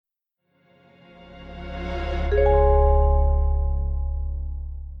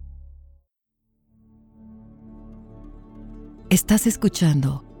Estás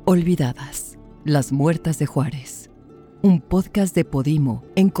escuchando Olvidadas, las muertas de Juárez, un podcast de Podimo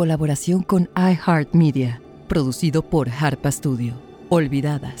en colaboración con iHeartMedia, producido por Harpa Studio.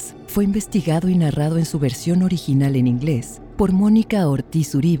 Olvidadas fue investigado y narrado en su versión original en inglés por Mónica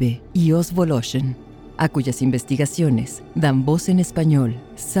Ortiz Uribe y Os Voloshen, a cuyas investigaciones dan voz en español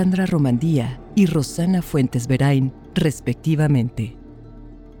Sandra Romandía y Rosana Fuentes Berain, respectivamente.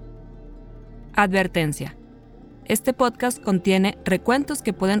 Advertencia. Este podcast contiene recuentos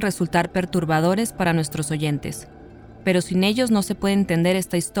que pueden resultar perturbadores para nuestros oyentes, pero sin ellos no se puede entender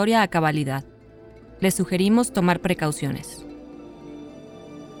esta historia a cabalidad. Les sugerimos tomar precauciones.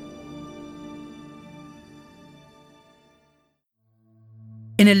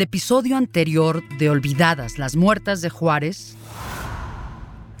 En el episodio anterior de Olvidadas, las muertas de Juárez,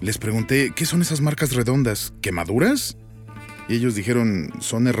 les pregunté, ¿qué son esas marcas redondas? ¿Quemaduras? Y ellos dijeron,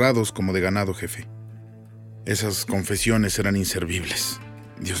 son herrados como de ganado, jefe. Esas confesiones eran inservibles.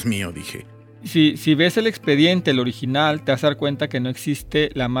 Dios mío, dije. Si ves el expediente, el original, te vas a dar cuenta que no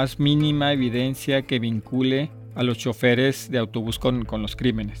existe la más mínima evidencia que vincule a los choferes de autobús con los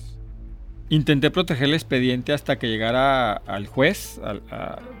crímenes. Intenté proteger el expediente hasta que llegara al juez,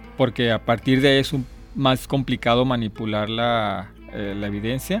 porque a partir de ahí es más complicado manipular la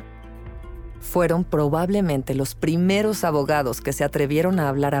evidencia. Fueron probablemente los primeros abogados que se atrevieron a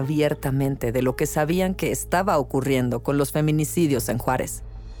hablar abiertamente de lo que sabían que estaba ocurriendo con los feminicidios en Juárez,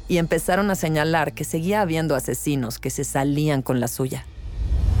 y empezaron a señalar que seguía habiendo asesinos que se salían con la suya.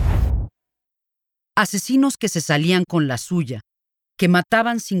 Asesinos que se salían con la suya, que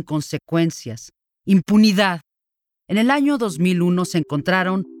mataban sin consecuencias, impunidad. En el año 2001 se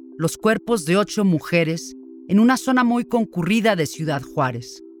encontraron los cuerpos de 8 mujeres en una zona muy concurrida de Ciudad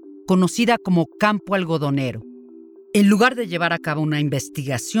Juárez, conocida como Campo Algodonero. En lugar de llevar a cabo una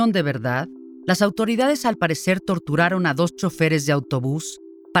investigación de verdad, las autoridades al parecer torturaron a 2 choferes de autobús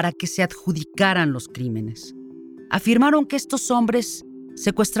para que se adjudicaran los crímenes. Afirmaron que estos hombres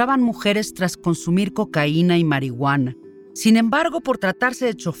secuestraban mujeres tras consumir cocaína y marihuana. Sin embargo, por tratarse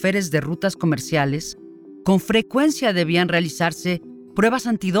de choferes de rutas comerciales, con frecuencia debían realizarse pruebas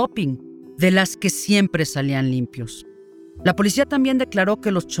antidoping, de las que siempre salían limpios. La policía también declaró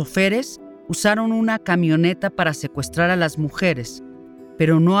que los choferes usaron una camioneta para secuestrar a las mujeres,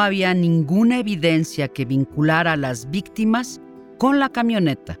 pero no había ninguna evidencia que vinculara a las víctimas con la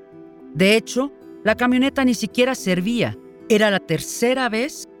camioneta. De hecho, la camioneta ni siquiera servía. Era la tercera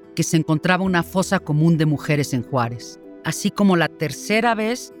vez que se encontraba una fosa común de mujeres en Juárez, así como la tercera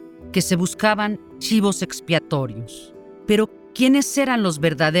vez que se buscaban chivos expiatorios. Pero, ¿quiénes eran los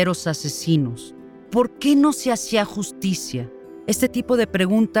verdaderos asesinos? ¿Por qué no se hacía justicia? Este tipo de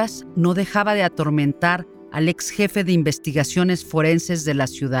preguntas no dejaba de atormentar al ex jefe de investigaciones forenses de la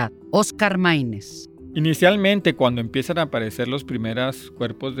ciudad, Óscar Maínez. Inicialmente, cuando empiezan a aparecer los primeros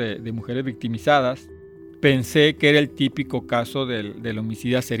cuerpos de mujeres victimizadas, pensé que era el típico caso del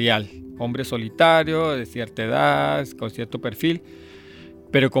homicida serial. Hombre solitario, de cierta edad, con cierto perfil.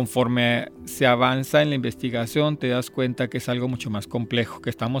 Pero conforme se avanza en la investigación, te das cuenta que es algo mucho más complejo, que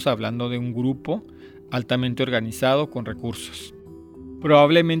estamos hablando de un grupo altamente organizado con recursos.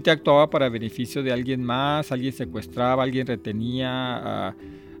 Probablemente actuaba para beneficio de alguien más, alguien secuestraba, alguien retenía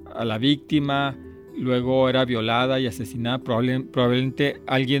a la víctima, luego era violada y asesinada, probablemente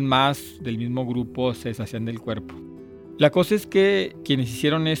alguien más del mismo grupo se deshacían del cuerpo. La cosa es que quienes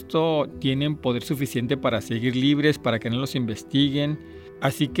hicieron esto tienen poder suficiente para seguir libres, para que no los investiguen,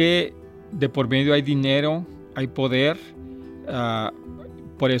 así que de por medio hay dinero, hay poder,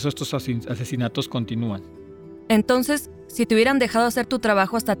 por eso estos asesinatos continúan. Entonces, si te hubieran dejado hacer tu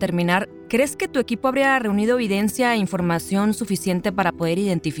trabajo hasta terminar, ¿crees que tu equipo habría reunido evidencia e información suficiente para poder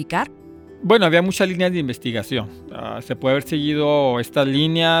identificar? Bueno, había muchas líneas de investigación. Se puede haber seguido estas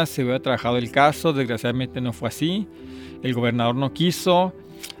líneas, se hubiera trabajado el caso, desgraciadamente no fue así. El gobernador no quiso,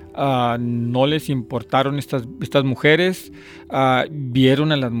 no les importaron estas mujeres,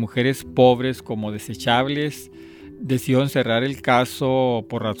 vieron a las mujeres pobres como desechables, decidieron cerrar el caso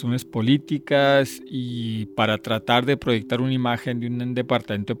por razones políticas y para tratar de proyectar una imagen de un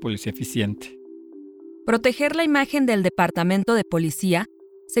departamento de policía eficiente. Proteger la imagen del departamento de policía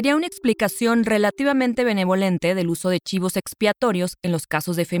sería una explicación relativamente benevolente del uso de chivos expiatorios en los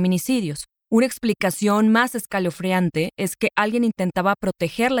casos de feminicidios. Una explicación más escalofriante es que alguien intentaba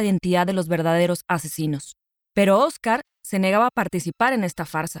proteger la identidad de los verdaderos asesinos. Pero Óscar se negaba a participar en esta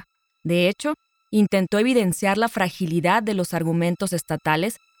farsa. De hecho, intentó evidenciar la fragilidad de los argumentos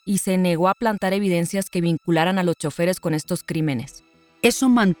estatales y se negó a plantar evidencias que vincularan a los choferes con estos crímenes. Eso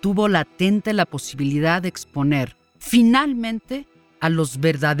mantuvo latente la posibilidad de exponer, finalmente, a los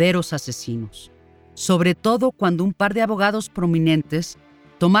verdaderos asesinos. sobre todo cuando un par de abogados prominentes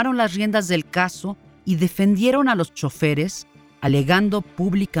tomaron las riendas del caso y defendieron a los choferes, alegando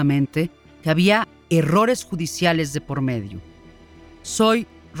públicamente que había errores judiciales de por medio. Soy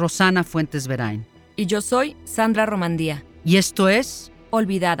Rosana Fuentes Verain. Y yo soy Sandra Romandía. Y esto es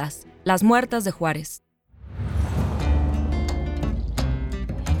Olvidadas, las muertas de Juárez.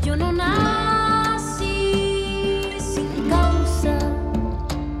 Yo no nací sin causa,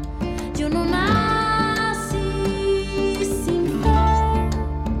 yo no nací sin fe.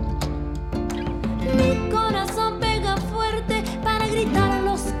 Mi corazón pega fuerte para gritar a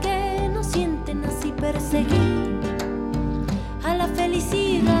los que no sienten, así perseguir a la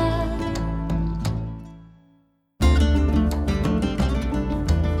felicidad.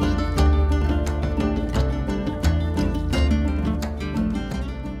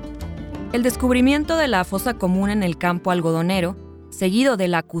 El descubrimiento de la fosa común en el campo algodonero, seguido de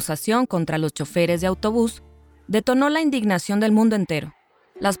la acusación contra los choferes de autobús, detonó la indignación del mundo entero.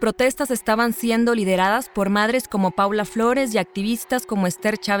 Las protestas estaban siendo lideradas por madres como Paula Flores y activistas como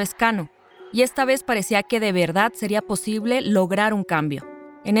Esther Chávez Cano, y esta vez parecía que de verdad sería posible lograr un cambio.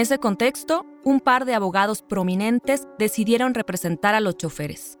 En ese contexto, un par de abogados prominentes decidieron representar a los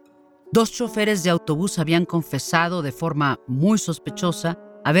choferes. 2 choferes de autobús habían confesado de forma muy sospechosa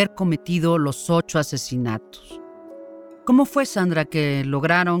haber cometido los 8 asesinatos. ¿Cómo fue, Sandra, que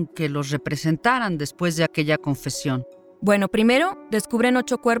lograron que los representaran después de aquella confesión? Bueno, primero, descubren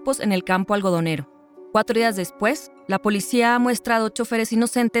 8 cuerpos en el campo algodonero. 4 días después, la policía ha muestrado choferes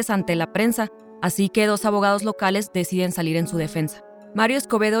inocentes ante la prensa, así que 2 abogados locales deciden salir en su defensa. Mario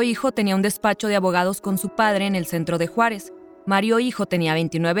Escobedo Hijo tenía un despacho de abogados con su padre en el centro de Juárez. Mario Hijo tenía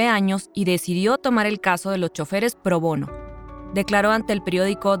 29 años y decidió tomar el caso de los choferes pro bono. Declaró ante el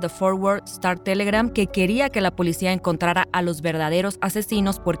periódico The Forward Star Telegram que quería que la policía encontrara a los verdaderos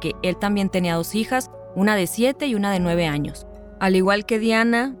asesinos porque él también tenía 2 hijas, una de 7 y una de 9 años. Al igual que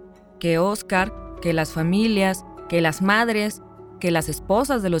Diana, que Oscar, que las familias, que las madres, que las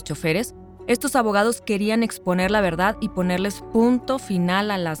esposas de los choferes, estos abogados querían exponer la verdad y ponerles punto final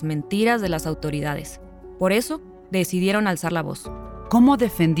a las mentiras de las autoridades. Por eso, decidieron alzar la voz. ¿Cómo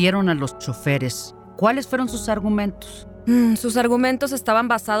defendieron a los choferes? ¿Cuáles fueron sus argumentos? Sus argumentos estaban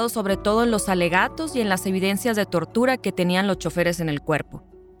basados sobre todo en los alegatos y en las evidencias de tortura que tenían los choferes en el cuerpo.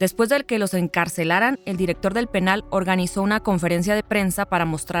 Después de que los encarcelaran, el director del penal organizó una conferencia de prensa para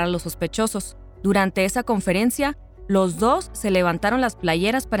mostrar a los sospechosos. Durante esa conferencia, los 2 se levantaron las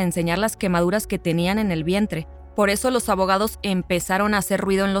playeras para enseñar las quemaduras que tenían en el vientre. Por eso los abogados empezaron a hacer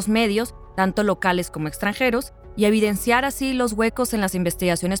ruido en los medios, tanto locales como extranjeros, y evidenciar así los huecos en las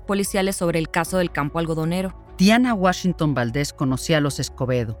investigaciones policiales sobre el caso del campo algodonero. Diana Washington Valdés conocía a los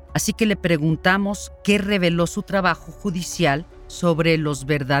Escobedo, así que le preguntamos qué reveló su trabajo judicial sobre los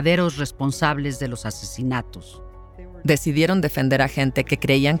verdaderos responsables de los asesinatos. Decidieron defender a gente que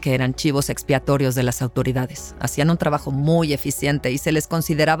creían que eran chivos expiatorios de las autoridades. Hacían un trabajo muy eficiente y se les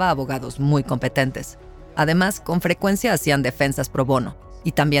consideraba abogados muy competentes. Además, con frecuencia hacían defensas pro bono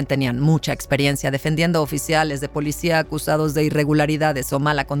y también tenían mucha experiencia defendiendo oficiales de policía acusados de irregularidades o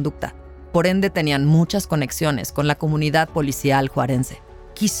mala conducta. Por ende, tenían muchas conexiones con la comunidad policial juarense.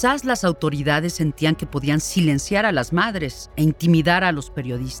 Quizás las autoridades sentían que podían silenciar a las madres e intimidar a los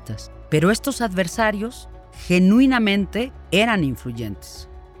periodistas, pero estos adversarios genuinamente eran influyentes.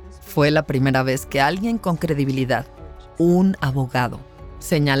 Fue la primera vez que alguien con credibilidad, un abogado,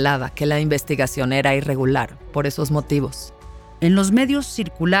 señalaba que la investigación era irregular por esos motivos. En los medios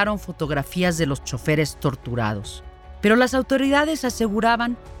circularon fotografías de los choferes torturados, pero las autoridades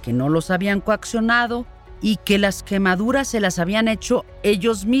aseguraban que no los habían coaccionado y que las quemaduras se las habían hecho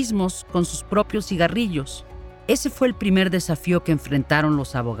ellos mismos con sus propios cigarrillos. Ese fue el primer desafío que enfrentaron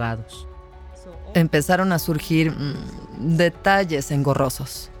los abogados. Empezaron a surgir detalles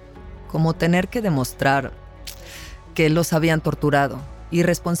engorrosos, como tener que demostrar que los habían torturado y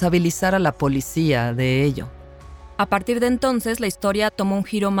responsabilizar a la policía de ello. A partir de entonces, la historia tomó un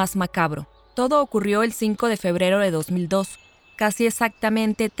giro más macabro. Todo ocurrió el 5 de febrero de 2002, casi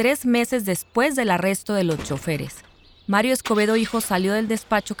exactamente 3 meses después del arresto de los choferes. Mario Escobedo Hijo salió del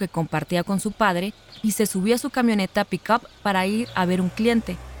despacho que compartía con su padre y se subió a su camioneta pick-up para ir a ver un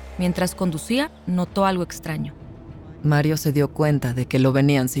cliente. Mientras conducía, notó algo extraño. Mario se dio cuenta de que lo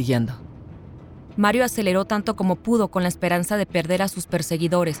venían siguiendo. Mario aceleró tanto como pudo con la esperanza de perder a sus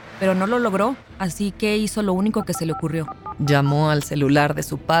perseguidores, pero no lo logró, así que hizo lo único que se le ocurrió. Llamó al celular de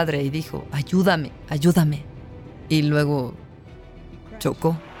su padre y dijo, ayúdame, ayúdame. Y luego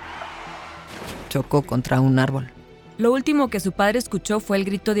chocó contra un árbol. Lo último que su padre escuchó fue el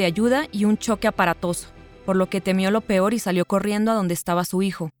grito de ayuda y un choque aparatoso, por lo que temió lo peor y salió corriendo a donde estaba su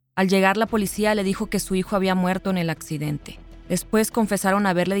hijo. Al llegar la policía le dijo que su hijo había muerto en el accidente. Después confesaron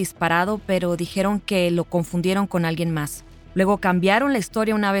haberle disparado, pero dijeron que lo confundieron con alguien más. Luego cambiaron la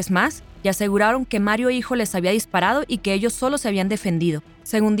historia una vez más y aseguraron que Mario hijo les había disparado y que ellos solo se habían defendido.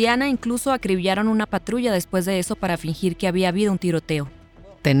 Según Diana, incluso acribillaron una patrulla después de eso para fingir que había habido un tiroteo.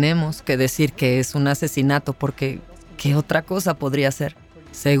 Tenemos que decir que es un asesinato porque ¿qué otra cosa podría ser?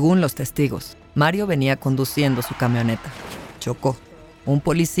 Según los testigos, Mario venía conduciendo su camioneta. Chocó. Un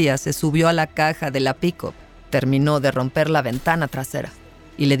policía se subió a la caja de la pick-up, terminó de romper la ventana trasera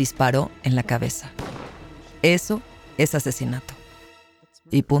y le disparó en la cabeza. Eso es asesinato.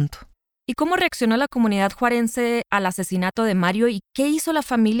 Y punto. ¿Y cómo reaccionó la comunidad juarense al asesinato de Mario y qué hizo la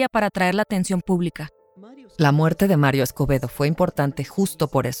familia para atraer la atención pública? La muerte de Mario Escobedo fue importante justo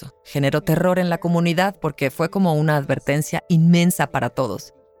por eso. Generó terror en la comunidad porque fue como una advertencia inmensa para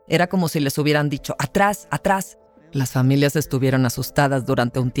todos. Era como si les hubieran dicho, ¡atrás, atrás! Las familias estuvieron asustadas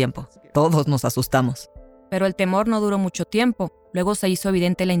durante un tiempo. Todos nos asustamos. Pero el temor no duró mucho tiempo. Luego se hizo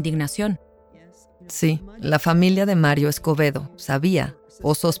evidente la indignación. Sí, la familia de Mario Escobedo sabía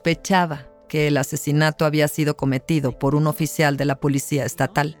o sospechaba que el asesinato había sido cometido por un oficial de la policía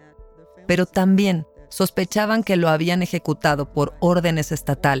estatal. Pero también sospechaban que lo habían ejecutado por órdenes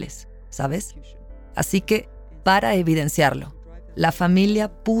estatales, ¿sabes? Así que, para evidenciarlo, la familia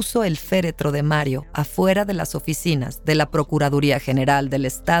puso el féretro de Mario afuera de las oficinas de la Procuraduría General del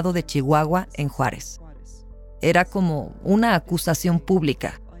Estado de Chihuahua en Juárez. Era como una acusación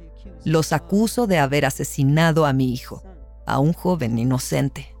pública. Los acuso de haber asesinado a mi hijo, a un joven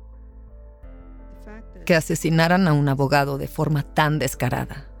inocente. Que asesinaran a un abogado de forma tan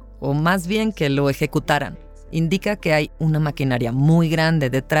descarada, o más bien que lo ejecutaran, indica que hay una maquinaria muy grande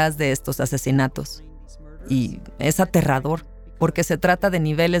detrás de estos asesinatos. Y es aterrador, porque se trata de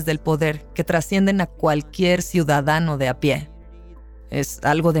niveles del poder que trascienden a cualquier ciudadano de a pie. Es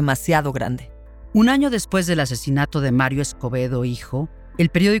algo demasiado grande. Un año después del asesinato de Mario Escobedo, hijo, el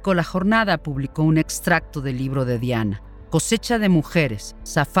periódico La Jornada publicó un extracto del libro de Diana, Cosecha de mujeres,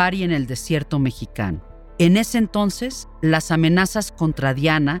 safari en el desierto mexicano. En ese entonces, las amenazas contra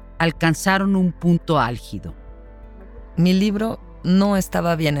Diana alcanzaron un punto álgido. Mi libro no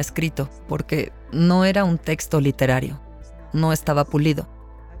estaba bien escrito porque no era un texto literario. No estaba pulido.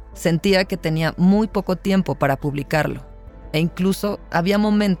 Sentía que tenía muy poco tiempo para publicarlo. E incluso había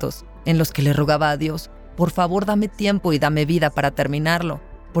momentos en los que le rogaba a Dios, por favor dame tiempo y dame vida para terminarlo,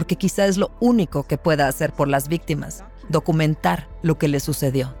 porque quizá es lo único que pueda hacer por las víctimas, documentar lo que le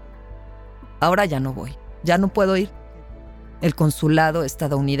sucedió. Ahora ya no voy, ya no puedo ir. El consulado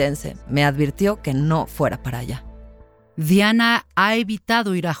estadounidense me advirtió que no fuera para allá. Diana ha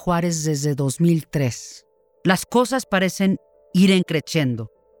evitado ir a Juárez desde 2003. Las cosas parecen ir encrechendo.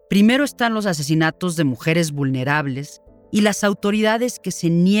 Primero están los asesinatos de mujeres vulnerables y las autoridades que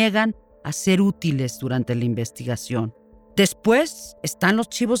se niegan a ser útiles durante la investigación. Después están los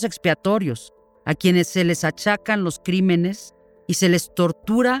chivos expiatorios, a quienes se les achacan los crímenes y se les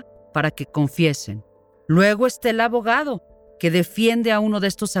tortura para que confiesen. Luego está el abogado, que defiende a uno de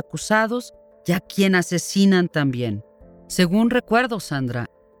estos acusados y a quien asesinan también. Según recuerdo, Sandra,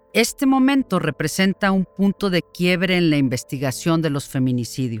 este momento representa un punto de quiebre en la investigación de los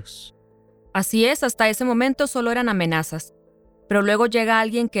feminicidios. Así es, hasta ese momento solo eran amenazas. Pero luego llega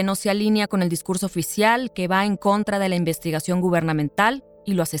alguien que no se alinea con el discurso oficial, que va en contra de la investigación gubernamental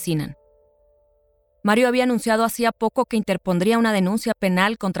y lo asesinan. Mario había anunciado hacía poco que interpondría una denuncia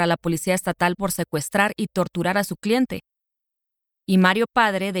penal contra la policía estatal por secuestrar y torturar a su cliente. Y Mario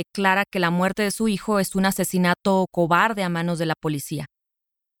padre declara que la muerte de su hijo es un asesinato cobarde a manos de la policía.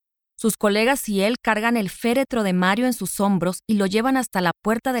 Sus colegas y él cargan el féretro de Mario en sus hombros y lo llevan hasta la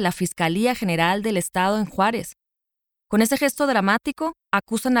puerta de la Fiscalía General del Estado en Juárez. Con ese gesto dramático,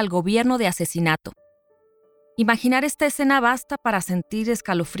 acusan al gobierno de asesinato. Imaginar esta escena basta para sentir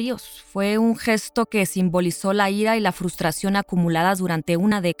escalofríos. Fue un gesto que simbolizó la ira y la frustración acumuladas durante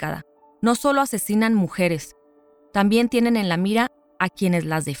una década. No solo asesinan mujeres, también tienen en la mira a quienes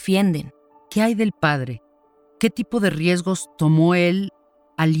las defienden. ¿Qué hay del padre? ¿Qué tipo de riesgos tomó él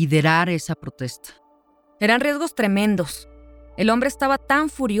al liderar esa protesta? Eran riesgos tremendos. El hombre estaba tan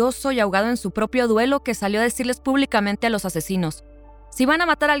furioso y ahogado en su propio duelo que salió a decirles públicamente a los asesinos: si van a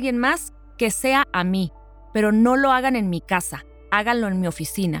matar a alguien más, que sea a mí, pero no lo hagan en mi casa, háganlo en mi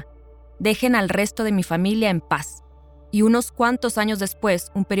oficina. Dejen al resto de mi familia en paz. Y unos cuantos años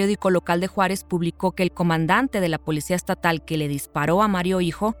después, un periódico local de Juárez publicó que el comandante de la policía estatal que le disparó a Mario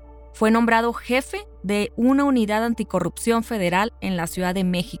hijo fue nombrado jefe de una unidad anticorrupción federal en la Ciudad de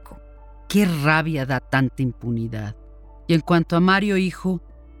México. ¡Qué rabia da tanta impunidad! Y en cuanto a Mario hijo,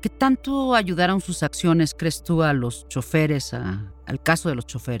 ¿qué tanto ayudaron sus acciones, crees tú, a los choferes a al caso de los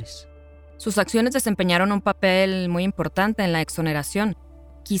choferes. Sus acciones desempeñaron un papel muy importante en la exoneración.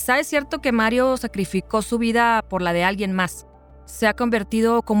 Quizá es cierto que Mario sacrificó su vida por la de alguien más. Se ha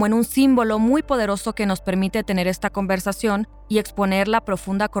convertido como en un símbolo muy poderoso que nos permite tener esta conversación y exponer la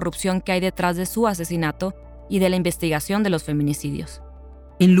profunda corrupción que hay detrás de su asesinato y de la investigación de los feminicidios.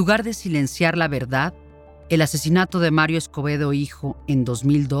 En lugar de silenciar la verdad, el asesinato de Mario Escobedo hijo en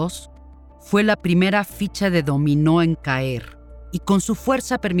 2002 fue la primera ficha de dominó en caer y con su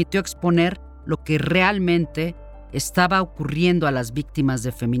fuerza permitió exponer lo que realmente estaba ocurriendo a las víctimas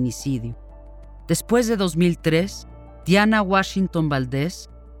de feminicidio. Después de 2003, Diana Washington Valdés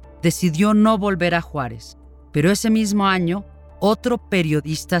decidió no volver a Juárez, pero ese mismo año, otro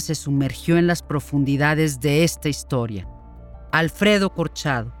periodista se sumergió en las profundidades de esta historia, Alfredo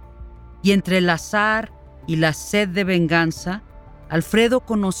Corchado. Y entre el azar y la sed de venganza, Alfredo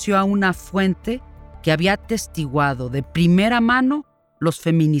conoció a una fuente que había atestiguado de primera mano los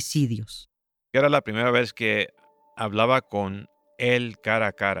feminicidios. Era la primera vez que hablaba con él cara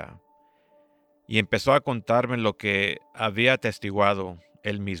a cara y empezó a contarme lo que había atestiguado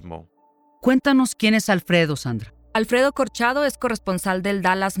él mismo. Cuéntanos quién es Alfredo, Sandra. Alfredo Corchado es corresponsal del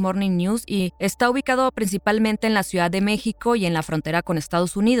Dallas Morning News y está ubicado principalmente en la Ciudad de México y en la frontera con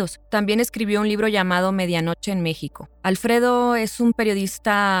Estados Unidos. También escribió un libro llamado Medianoche en México. Alfredo es un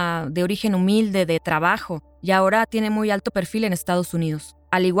periodista de origen humilde, de trabajo, y ahora tiene muy alto perfil en Estados Unidos.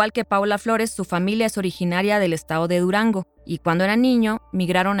 Al igual que Paula Flores, su familia es originaria del estado de Durango y cuando era niño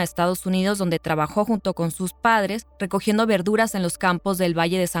migraron a Estados Unidos donde trabajó junto con sus padres recogiendo verduras en los campos del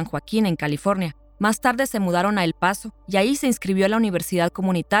Valle de San Joaquín en California. Más tarde se mudaron a El Paso y ahí se inscribió a la universidad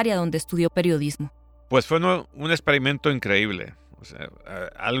comunitaria donde estudió periodismo. Pues fue un experimento increíble,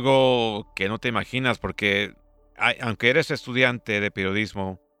 algo que no te imaginas porque aunque eres estudiante de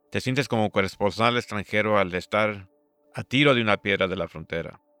periodismo, te sientes como corresponsal extranjero al estar a tiro de una piedra de la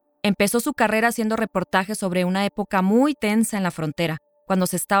frontera. Empezó su carrera haciendo reportajes sobre una época muy tensa en la frontera, cuando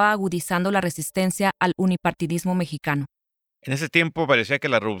se estaba agudizando la resistencia al unipartidismo mexicano. En ese tiempo parecía que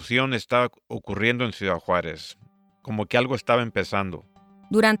la revolución estaba ocurriendo en Ciudad Juárez, como que algo estaba empezando.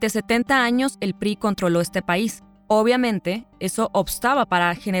 Durante 70 años el PRI controló este país. Obviamente, eso obstaba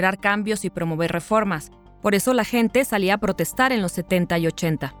para generar cambios y promover reformas. Por eso la gente salía a protestar en los 70 y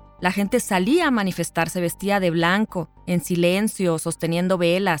 80. La gente salía a manifestarse vestida de blanco, en silencio, sosteniendo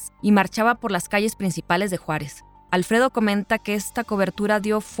velas, y marchaba por las calles principales de Juárez. Alfredo comenta que esta cobertura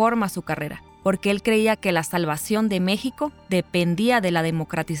dio forma a su carrera, porque él creía que la salvación de México dependía de la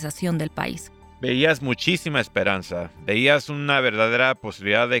democratización del país. Veías muchísima esperanza, veías una verdadera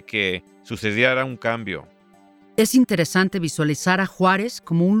posibilidad de que sucediera un cambio. Es interesante visualizar a Juárez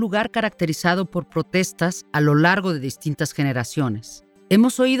como un lugar caracterizado por protestas a lo largo de distintas generaciones.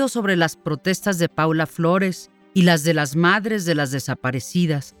 Hemos oído sobre las protestas de Paula Flores y las de las madres de las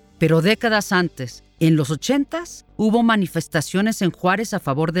desaparecidas, pero décadas antes, en los 80s, hubo manifestaciones en Juárez a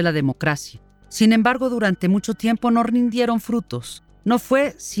favor de la democracia. Sin embargo, durante mucho tiempo no rindieron frutos. No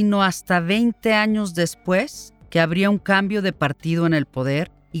fue sino hasta 20 años después que habría un cambio de partido en el poder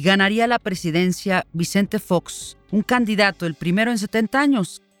y ganaría la presidencia Vicente Fox, un candidato, el primero en 70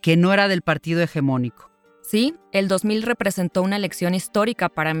 años, que no era del partido hegemónico. Sí, el 2000 representó una elección histórica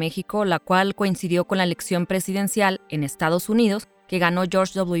para México, la cual coincidió con la elección presidencial en Estados Unidos que ganó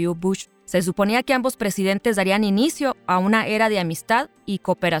George W. Bush. Se suponía que ambos presidentes darían inicio a una era de amistad y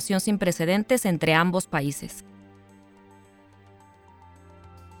cooperación sin precedentes entre ambos países.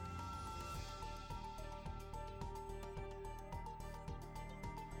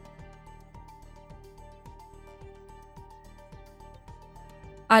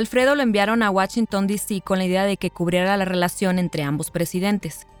 A Alfredo lo enviaron a Washington, D.C. con la idea de que cubriera la relación entre ambos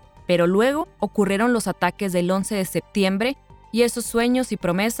presidentes. Pero luego ocurrieron los ataques del 11 de septiembre y esos sueños y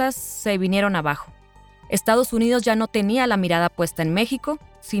promesas se vinieron abajo. Estados Unidos ya no tenía la mirada puesta en México,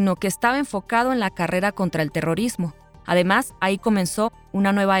 sino que estaba enfocado en la carrera contra el terrorismo. Además, ahí comenzó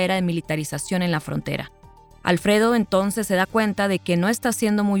una nueva era de militarización en la frontera. Alfredo entonces se da cuenta de que no está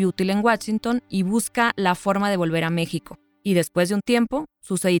siendo muy útil en Washington y busca la forma de volver a México. Y después de un tiempo,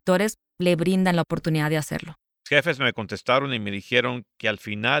 sus editores le brindan la oportunidad de hacerlo. Los jefes me contestaron y me dijeron que al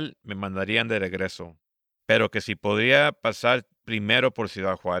final me mandarían de regreso, pero que si podría pasar primero por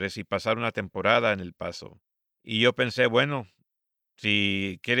Ciudad Juárez y pasar una temporada en El Paso. Y yo pensé, bueno,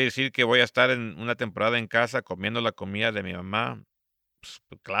 si quiere decir que voy a estar en una temporada en casa comiendo la comida de mi mamá, pues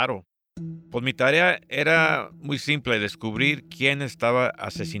claro. Pues mi tarea era muy simple, descubrir quién estaba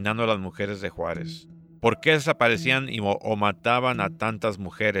asesinando a las mujeres de Juárez. ¿Por qué desaparecían o mataban a tantas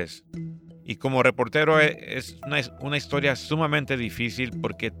mujeres? Y como reportero es una historia sumamente difícil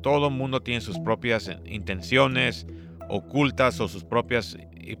porque todo el mundo tiene sus propias intenciones, ocultas o sus propias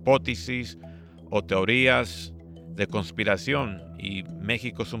hipótesis o teorías de conspiración, y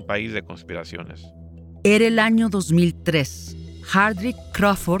México es un país de conspiraciones. Era el año 2003. Hardrick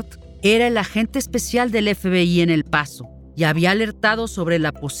Crawford era el agente especial del FBI en El Paso y había alertado sobre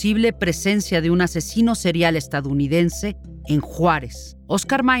la posible presencia de un asesino serial estadounidense en Juárez.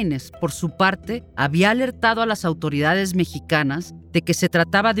 Oscar Maínez, por su parte, había alertado a las autoridades mexicanas de que se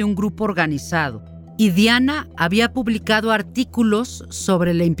trataba de un grupo organizado, y Diana había publicado artículos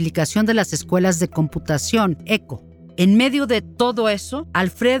sobre la implicación de las escuelas de computación, ECO. En medio de todo eso,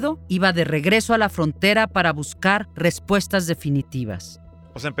 Alfredo iba de regreso a la frontera para buscar respuestas definitivas.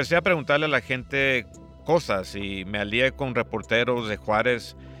 Pues empecé a preguntarle a la gente cosas y me alié con reporteros de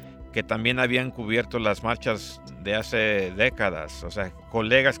Juárez que también habían cubierto las marchas de hace décadas, o sea,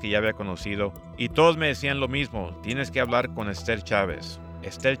 colegas que ya había conocido, y todos me decían lo mismo: tienes que hablar con Esther Chávez.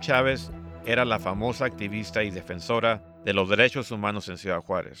 Esther Chávez era la famosa activista y defensora de los derechos humanos en Ciudad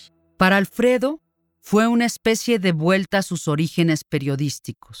Juárez. Para Alfredo, fue una especie de vuelta a sus orígenes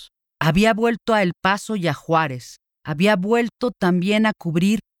periodísticos. Había vuelto a El Paso y a Juárez. Había vuelto también a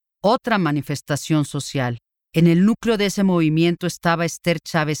cubrir otra manifestación social. En el núcleo de ese movimiento estaba Esther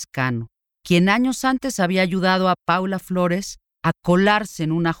Chávez Cano, quien años antes había ayudado a Paula Flores a colarse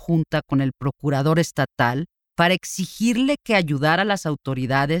en una junta con el procurador estatal para exigirle que ayudara a las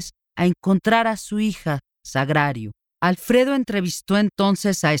autoridades a encontrar a su hija, Sagrario. Alfredo entrevistó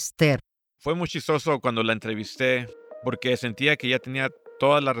entonces a Esther. Fue muy chistoso cuando la entrevisté porque sentía que ya tenía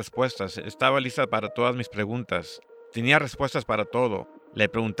todas las respuestas. Estaba lista para todas mis preguntas. Tenía respuestas para todo. Le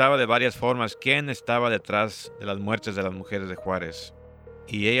preguntaba de varias formas quién estaba detrás de las muertes de las mujeres de Juárez.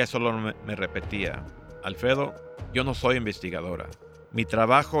 Y ella solo me repetía: Alfredo, yo no soy investigadora. Mi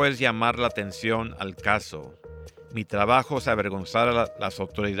trabajo es llamar la atención al caso. Mi trabajo es avergonzar a las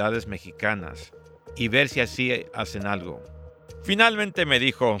autoridades mexicanas y ver si así hacen algo. Finalmente me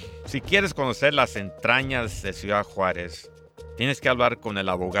dijo: si quieres conocer las entrañas de Ciudad Juárez, tienes que hablar con el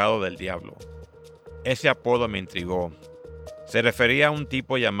abogado del diablo. Ese apodo me intrigó. Se refería a un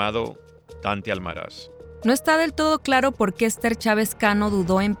tipo llamado Dante Almaraz. No está del todo claro por qué Esther Chávez Cano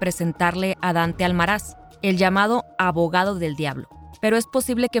dudó en presentarle a Dante Almaraz, el llamado abogado del diablo, pero es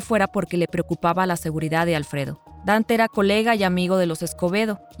posible que fuera porque le preocupaba la seguridad de Alfredo. Dante era colega y amigo de los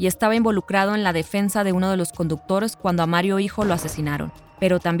Escobedo y estaba involucrado en la defensa de uno de los conductores cuando a Mario Hijo lo asesinaron,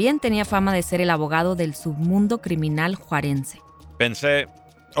 pero también tenía fama de ser el abogado del submundo criminal juarense. Pensé,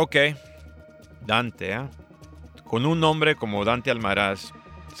 ok, Dante, con un nombre como Dante Almaraz,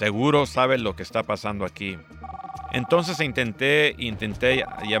 seguro sabe lo que está pasando aquí. Entonces intenté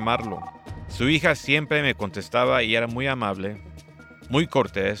llamarlo. Su hija siempre me contestaba y era muy amable, muy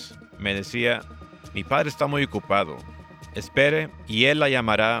cortés. Me decía: mi padre está muy ocupado. Espere y él la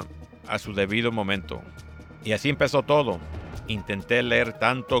llamará a su debido momento. Y así empezó todo. Intenté leer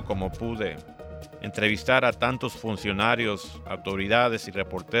tanto como pude, entrevistar a tantos funcionarios, autoridades y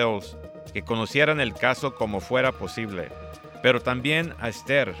reporteros que conocieran el caso como fuera posible, pero también a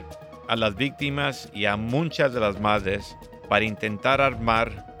Esther, a las víctimas y a muchas de las madres para intentar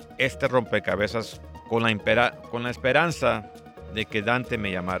armar este rompecabezas con la esperanza de que Dante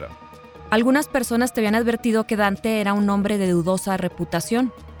me llamara. Algunas personas te habían advertido que Dante era un hombre de dudosa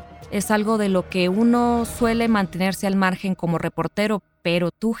reputación. Es algo de lo que uno suele mantenerse al margen como reportero, pero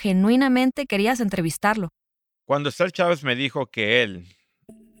tú genuinamente querías entrevistarlo. Cuando Esther Chávez me dijo que él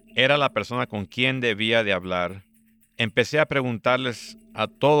era la persona con quien debía de hablar, empecé a preguntarles a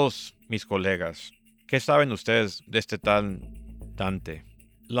todos mis colegas: ¿qué saben ustedes de este tal Dante?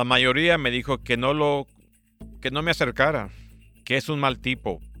 La mayoría me dijo que no me acercara, que es un mal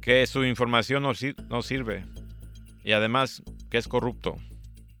tipo, que su información no sirve y además que es corrupto.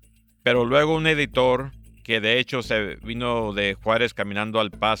 Pero luego un editor, que de hecho se vino de Juárez caminando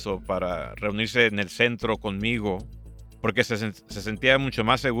al Paso para reunirse en el centro conmigo, porque se sentía mucho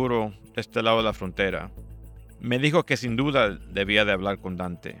más seguro de este lado de la frontera, me dijo que sin duda debía de hablar con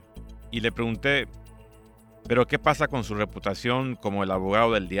Dante. Y le pregunté: ¿pero qué pasa con su reputación como el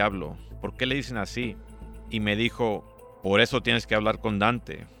abogado del diablo? ¿Por qué le dicen así? Y me dijo: por eso tienes que hablar con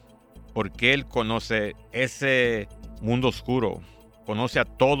Dante, porque él conoce ese mundo oscuro, conoce a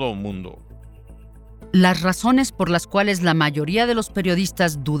todo mundo. Las razones por las cuales la mayoría de los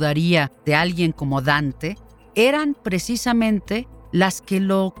periodistas dudaría de alguien como Dante eran precisamente las que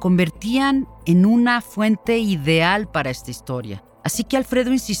lo convertían en una fuente ideal para esta historia. Así que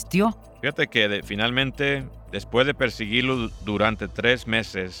Alfredo insistió. Fíjate que finalmente, después de perseguirlo durante 3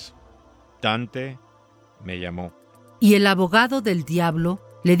 meses, Dante me llamó. Y el abogado del diablo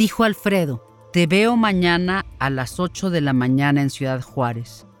le dijo a Alfredo: te veo mañana a las 8 de la mañana en Ciudad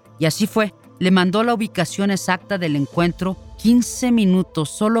Juárez. Y así fue. le mandó la ubicación exacta del encuentro 15 minutos,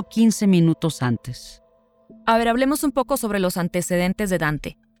 solo 15 minutos antes. A ver, hablemos un poco sobre los antecedentes de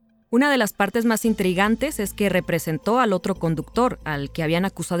Dante. Una de las partes más intrigantes es que representó al otro conductor, al que habían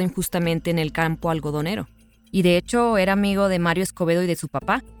acusado injustamente en el campo algodonero. Y de hecho era amigo de Mario Escobedo y de su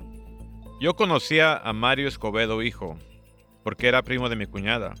papá. Yo conocía a Mario Escobedo hijo, porque era primo de mi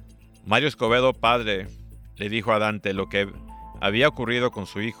cuñada. Mario Escobedo padre le dijo a Dante lo que había ocurrido con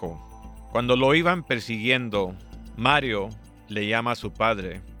su hijo. Cuando lo iban persiguiendo, Mario le llama a su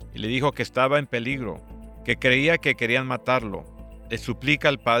padre y le dijo que estaba en peligro, que creía que querían matarlo. Le suplica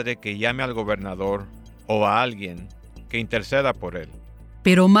al padre que llame al gobernador o a alguien que interceda por él.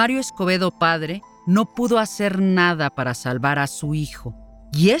 Pero Mario Escobedo padre no pudo hacer nada para salvar a su hijo.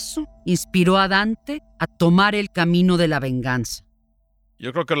 Y eso inspiró a Dante a tomar el camino de la venganza.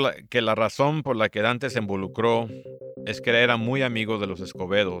 Yo creo que la razón por la que Dante se involucró es que era muy amigo de los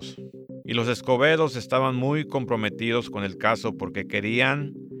Escobedos. Y los Escobedos estaban muy comprometidos con el caso porque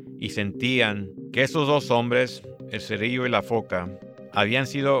querían y sentían que esos dos hombres, el Cerillo y la Foca, habían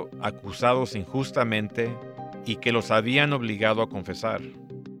sido acusados injustamente y que los habían obligado a confesar.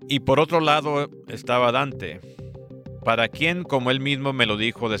 Y por otro lado estaba Dante, para quien, como él mismo me lo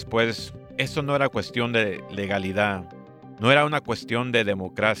dijo después, esto no era cuestión de legalidad, no era una cuestión de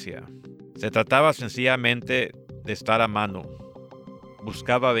democracia. Se trataba sencillamente de estar a mano.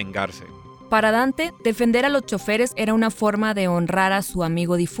 Buscaba vengarse. Para Dante, defender a los choferes era una forma de honrar a su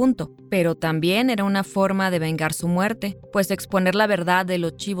amigo difunto, pero también era una forma de vengar su muerte, pues exponer la verdad de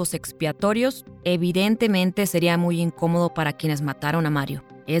los chivos expiatorios evidentemente sería muy incómodo para quienes mataron a Mario,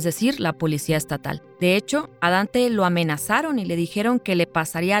 es decir, la policía estatal. De hecho, a Dante lo amenazaron y le dijeron que le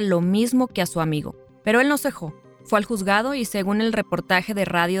pasaría lo mismo que a su amigo, pero él no cejó. Fue al juzgado y, según el reportaje de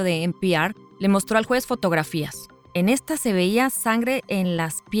radio de NPR, le mostró al juez fotografías. En esta se veía sangre en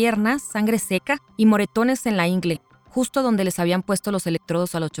las piernas, sangre seca y moretones en la ingle, justo donde les habían puesto los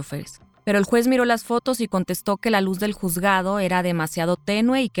electrodos a los choferes. Pero el juez miró las fotos y contestó que la luz del juzgado era demasiado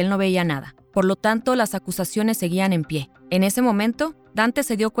tenue y que él no veía nada. Por lo tanto, las acusaciones seguían en pie. En ese momento, Dante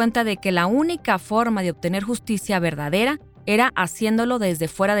se dio cuenta de que la única forma de obtener justicia verdadera era haciéndolo desde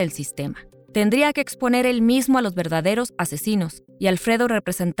fuera del sistema. Tendría que exponer él mismo a los verdaderos asesinos, y Alfredo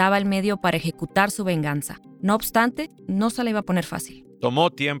representaba el medio para ejecutar su venganza. No obstante, no se le iba a poner fácil. Tomó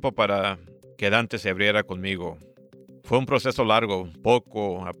tiempo para que Dante se abriera conmigo. Fue un proceso largo,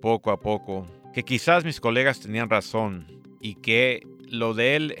 poco a poco, que quizás mis colegas tenían razón y que lo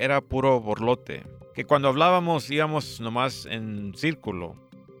de él era puro borlote, que cuando hablábamos íbamos nomás en círculo.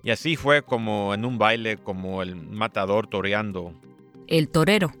 Y así fue como en un baile, como el matador toreando. El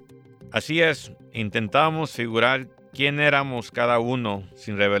torero. Así es, intentábamos figurar quién éramos cada uno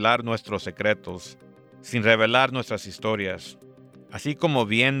sin revelar nuestros secretos, sin revelar nuestras historias. Así como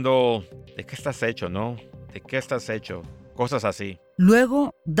viendo de qué estás hecho, ¿no? ¿De qué estás hecho? Cosas así.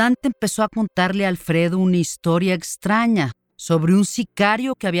 Luego, Dante empezó a contarle a Alfredo una historia extraña sobre un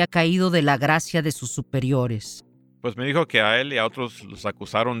sicario que había caído de la gracia de sus superiores. Pues me dijo que a él y a otros los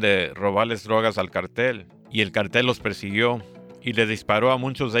acusaron de robarles drogas al cartel, y el cartel los persiguió y le disparó a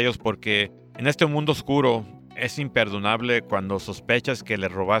muchos de ellos porque en este mundo oscuro es imperdonable cuando sospechas que le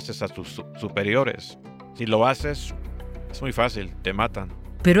robaste a tus superiores. Si lo haces, es muy fácil, te matan.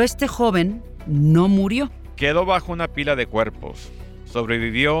 Pero este joven no murió. Quedó bajo una pila de cuerpos.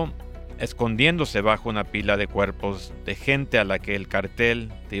 Sobrevivió escondiéndose bajo una pila de cuerpos de gente a la que el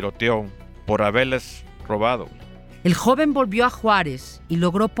cartel tiroteó por haberles robado. El joven volvió a Juárez y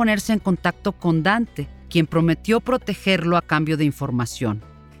logró ponerse en contacto con Dante, quien prometió protegerlo a cambio de información.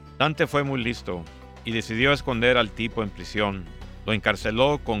 Dante fue muy listo y decidió esconder al tipo en prisión. Lo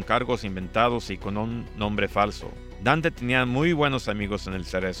encarceló con cargos inventados y con un nombre falso. Dante tenía muy buenos amigos en el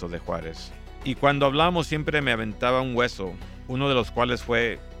Cerezo de Juárez. Y cuando hablamos siempre me aventaba un hueso, uno de los cuales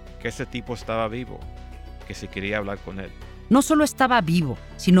fue que ese tipo estaba vivo, que se quería hablar con él. No solo estaba vivo,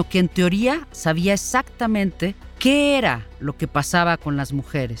 sino que en teoría sabía exactamente qué era lo que pasaba con las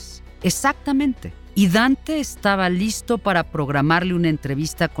mujeres. Exactamente. Y Dante estaba listo para programarle una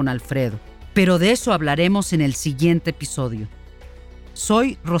entrevista con Alfredo. Pero de eso hablaremos en el siguiente episodio.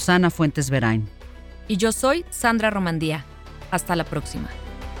 Soy Rosana Fuentes Verain. Y yo soy Sandra Romandía. Hasta la próxima.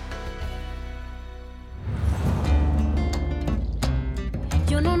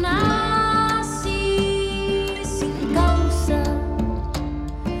 Yo no nací sin causa.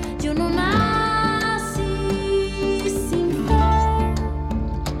 Yo no nací sin fe.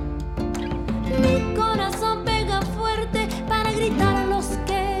 Mi corazón pega fuerte para gritar a los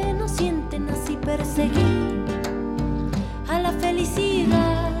que no sienten, así perseguir a la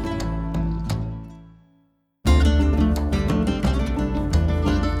felicidad.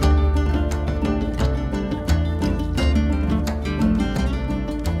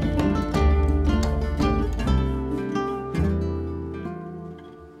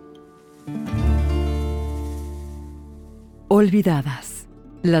 Olvidadas.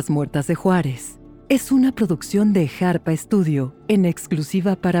 Las muertas de Juárez. Es una producción de Harpa Studio en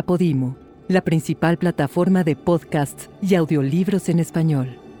exclusiva para Podimo, la principal plataforma de podcasts y audiolibros en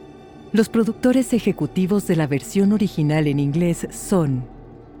español. Los productores ejecutivos de la versión original en inglés son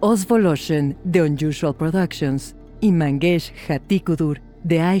Oswald Ocean de Unusual Productions y Mangesh Hattikudur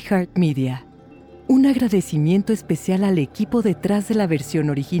de iHeartMedia. Un agradecimiento especial al equipo detrás de la versión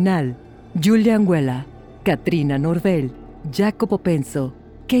original: Julian Huela, Katrina Norvel, Jacopo Penso,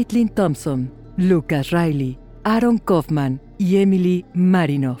 Caitlin Thompson, Lucas Riley, Aaron Kaufman y Emily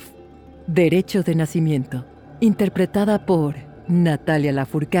Marinoff. Derecho de nacimiento, interpretada por Natalia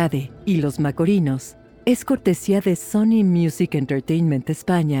Lafourcade y Los Macorinos, es cortesía de Sony Music Entertainment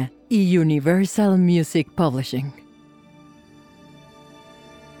España y Universal Music Publishing.